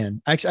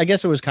man, actually, I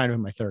guess it was kind of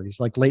in my 30s,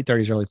 like late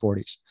 30s, early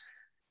 40s.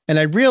 And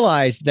I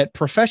realized that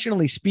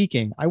professionally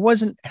speaking, I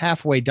wasn't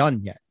halfway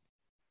done yet.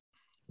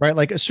 Right.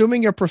 Like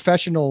assuming your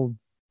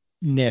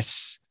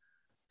professionalness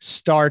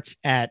starts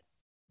at,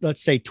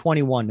 let's say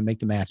 21 to make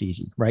the math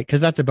easy, right?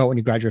 Because that's about when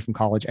you graduate from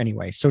college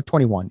anyway. So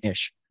 21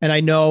 ish. And I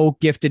know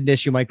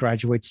giftedness, you might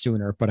graduate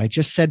sooner, but I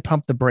just said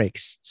pump the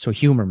brakes. So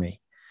humor me.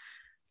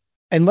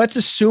 And let's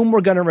assume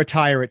we're going to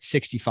retire at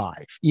 65,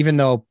 even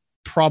though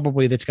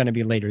probably that's going to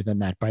be later than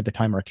that by the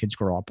time our kids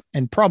grow up.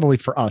 And probably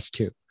for us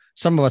too.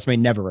 Some of us may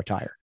never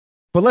retire,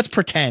 but let's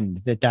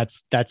pretend that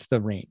that's the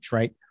range,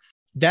 right?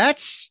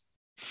 That's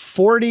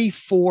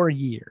 44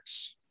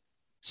 years.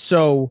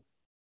 So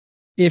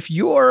if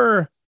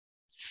you're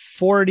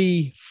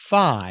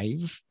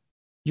 45,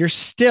 you're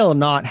still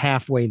not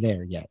halfway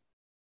there yet.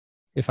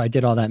 If I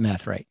did all that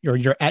math right,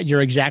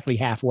 you're exactly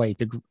halfway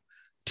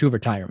to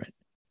retirement.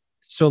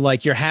 So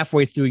like you're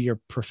halfway through your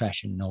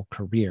professional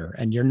career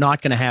and you're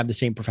not going to have the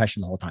same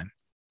profession the whole time.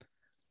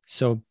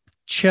 So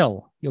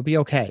chill, you'll be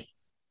okay.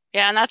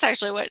 Yeah, and that's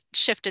actually what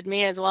shifted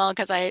me as well,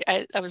 because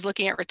I was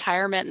looking at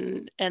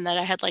retirement and then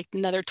I had like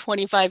another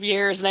 25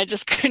 years and I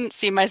just couldn't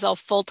see myself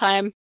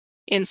full-time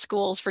in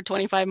schools for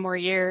 25 more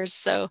years.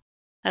 So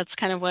that's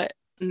kind of what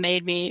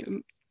made me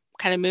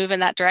kind of move in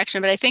that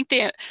direction. But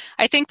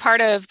I think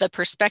part of the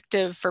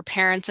perspective for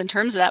parents in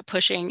terms of that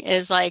pushing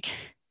is like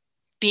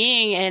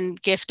being in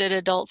gifted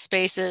adult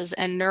spaces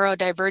and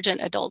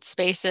neurodivergent adult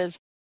spaces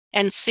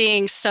and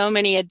seeing so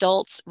many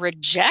adults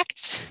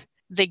reject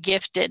the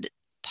gifted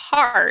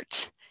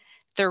part.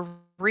 The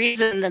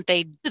reason that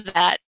they do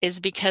that is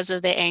because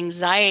of the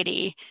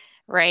anxiety,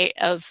 right,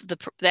 of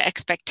the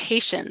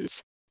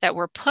expectations that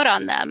were put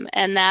on them,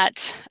 and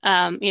that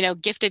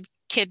gifted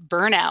kid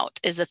burnout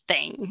is a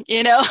thing,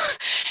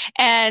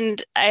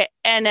 and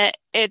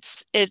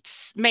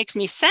it makes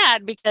me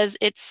sad because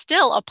it's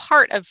still a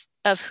part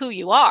of who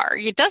you are.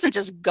 It doesn't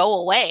just go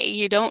away.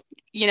 You don't,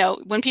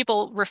 when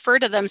people refer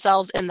to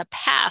themselves in the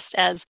past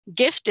as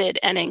gifted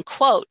and in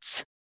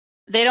quotes,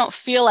 they don't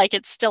feel like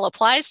it still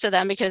applies to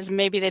them because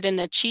maybe they didn't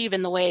achieve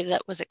in the way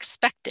that was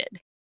expected.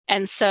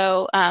 And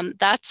so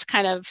that's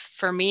kind of,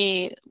 for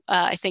me,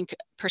 I think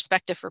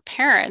perspective for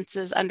parents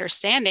is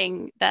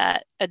understanding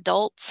that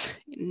adults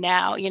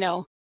now,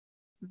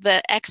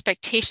 the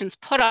expectations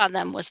put on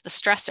them was the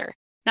stressor.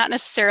 Not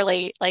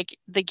necessarily like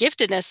the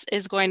giftedness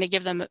is going to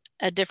give them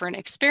a different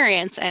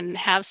experience and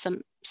have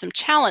some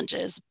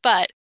challenges,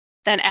 but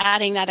then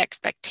adding that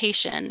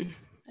expectation,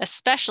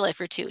 especially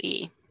for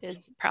 2E,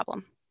 is a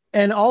problem.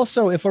 And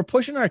also, if we're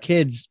pushing our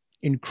kids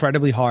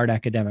incredibly hard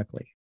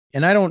academically,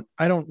 and I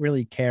don't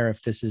really care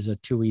if this is a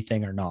 2E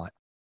thing or not,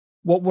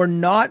 what we're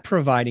not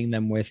providing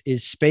them with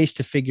is space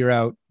to figure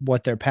out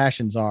what their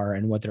passions are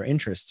and what their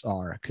interests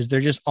are, because there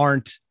just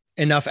aren't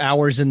enough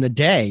hours in the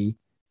day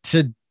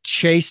to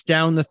chase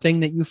down the thing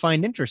that you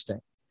find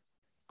interesting,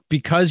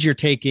 because you're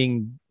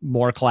taking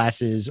more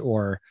classes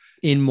or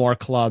in more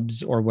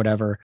clubs or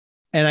whatever.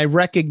 And I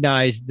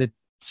recognize that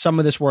some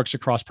of this works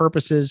across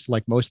purposes.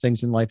 Like most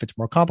things in life, it's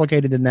more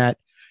complicated than that,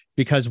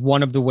 because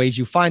one of the ways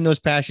you find those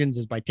passions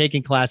is by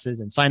taking classes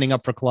and signing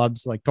up for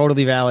clubs. Like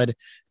totally valid.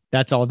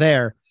 That's all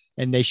there.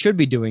 And they should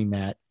be doing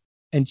that.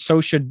 And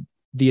so should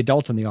the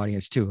adults in the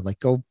audience too. Like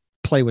go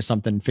play with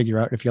something and figure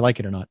out if you like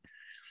it or not.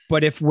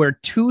 But if we're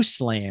too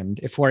slammed,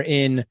 if we're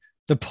in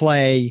the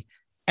play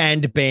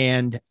and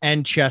band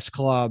and chess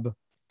club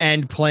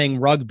and playing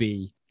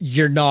rugby,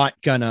 you're not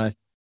going to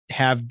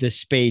have the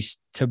space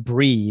to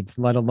breathe,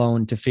 let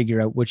alone to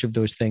figure out which of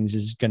those things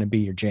is going to be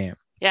your jam.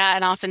 Yeah.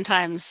 And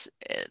oftentimes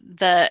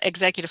the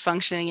executive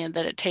functioning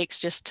that it takes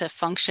just to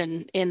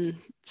function in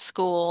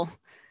school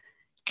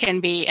can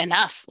be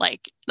enough.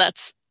 Like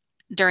that's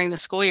during the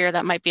school year,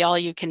 that might be all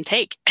you can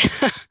take.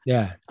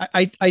 Yeah.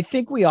 I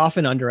think we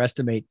often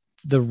underestimate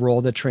the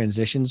role that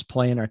transitions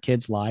play in our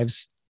kids'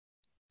 lives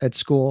at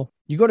school.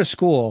 You go to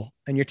school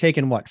and you're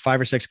taking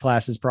 5 or 6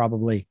 classes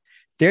probably.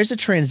 There's a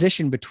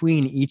transition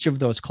between each of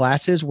those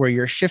classes where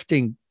you're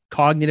shifting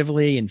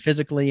cognitively and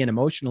physically and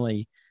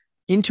emotionally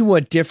into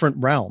a different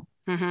realm.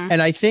 Mm-hmm.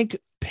 And I think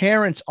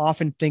parents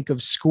often think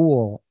of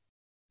school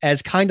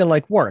as kind of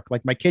like work.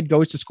 Like my kid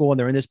goes to school and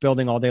they're in this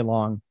building all day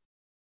long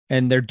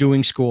and they're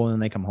doing school and then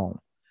they come home.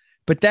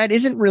 But that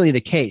isn't really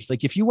the case.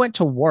 Like if you went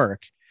to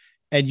work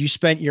and you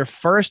spent your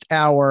first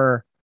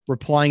hour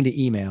replying to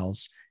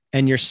emails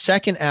and your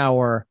second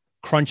hour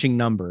crunching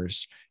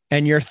numbers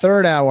and your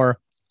third hour,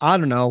 I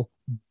don't know,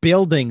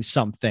 building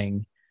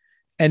something.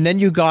 And then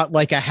you got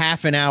like a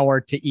half an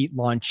hour to eat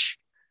lunch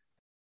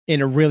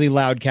in a really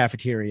loud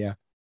cafeteria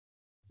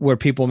where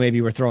people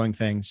maybe were throwing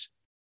things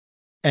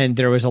and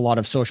there was a lot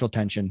of social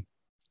tension.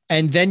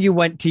 And then you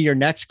went to your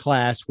next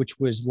class, which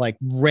was like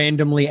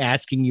randomly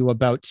asking you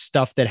about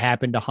stuff that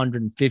happened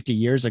 150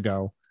 years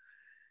ago.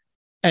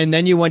 And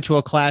then you went to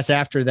a class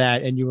after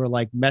that and you were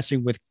like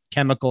messing with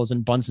chemicals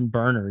and Bunsen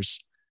burners.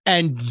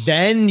 And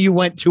then you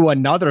went to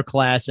another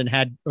class and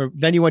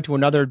then you went to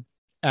another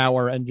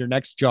hour and your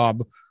next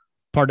job,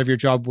 part of your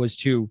job was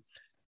to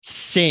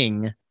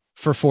sing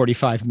for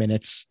 45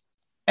 minutes,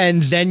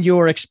 and then you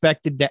were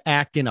expected to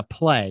act in a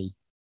play,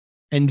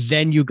 and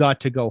then you got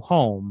to go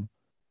home.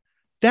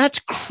 That's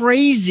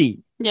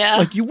crazy. Yeah.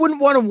 Like, you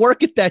wouldn't want to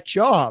work at that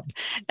job.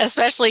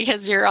 Especially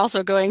because you're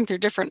also going through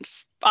different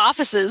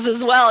offices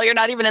as well. You're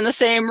not even in the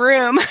same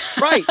room.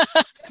 Right.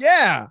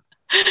 Yeah.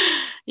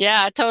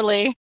 Yeah,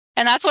 totally.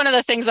 And that's one of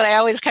the things that I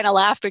always kind of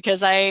laugh, because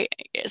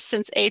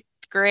since 8th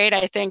grade,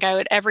 I think I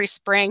would every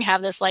spring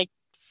have this like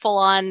full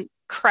on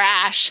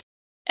crash.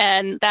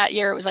 And that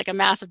year it was like a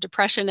massive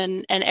depression.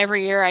 And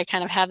every year I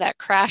kind of have that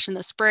crash in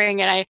the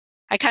spring. And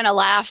I kind of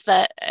laugh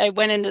that I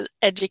went into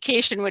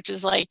education, which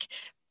is like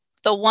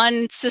the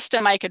one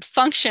system I could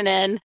function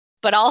in,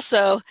 but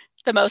also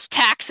the most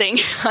taxing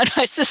on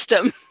my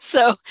system.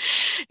 So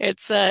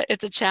it's a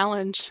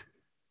challenge.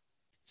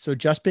 So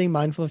just being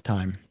mindful of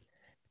time,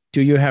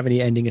 do you have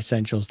any ending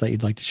essentials that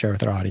you'd like to share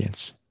with our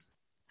audience?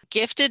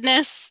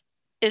 Giftedness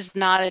is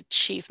not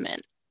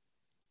achievement.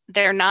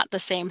 They're not the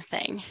same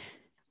thing.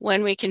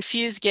 When we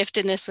confuse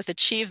giftedness with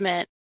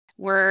achievement,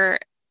 we're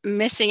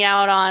missing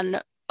out on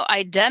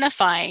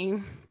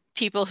identifying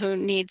people who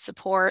need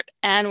support,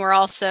 and we're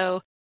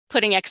also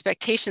putting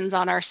expectations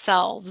on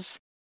ourselves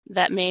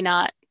that may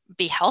not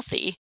be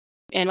healthy.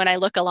 And when I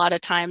look a lot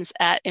of times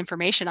at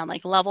information on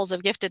like levels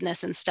of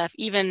giftedness and stuff,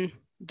 even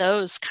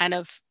those kind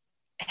of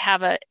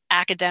have an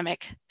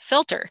academic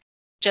filter.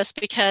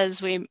 Just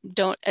because we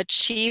don't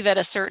achieve at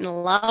a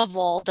certain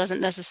level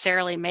doesn't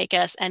necessarily make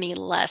us any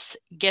less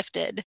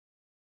gifted.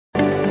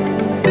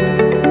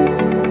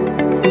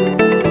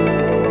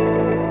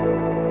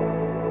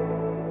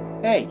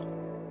 Hey,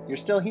 you're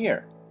still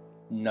here.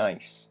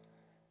 Nice.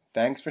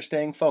 Thanks for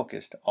staying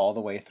focused all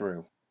the way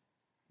through.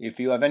 If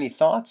you have any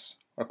thoughts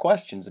or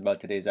questions about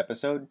today's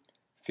episode,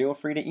 feel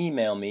free to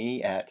email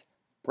me at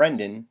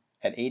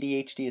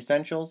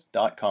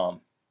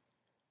brendan@ADHDessentials.com.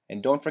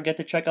 And don't forget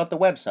to check out the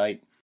website,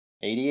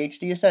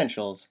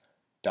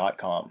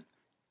 ADHDessentials.com,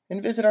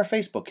 and visit our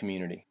Facebook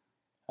community.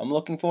 I'm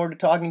looking forward to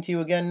talking to you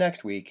again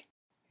next week.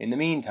 In the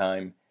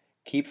meantime,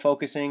 keep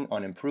focusing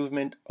on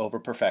improvement over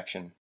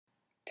perfection.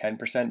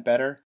 10%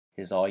 better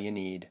is all you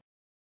need.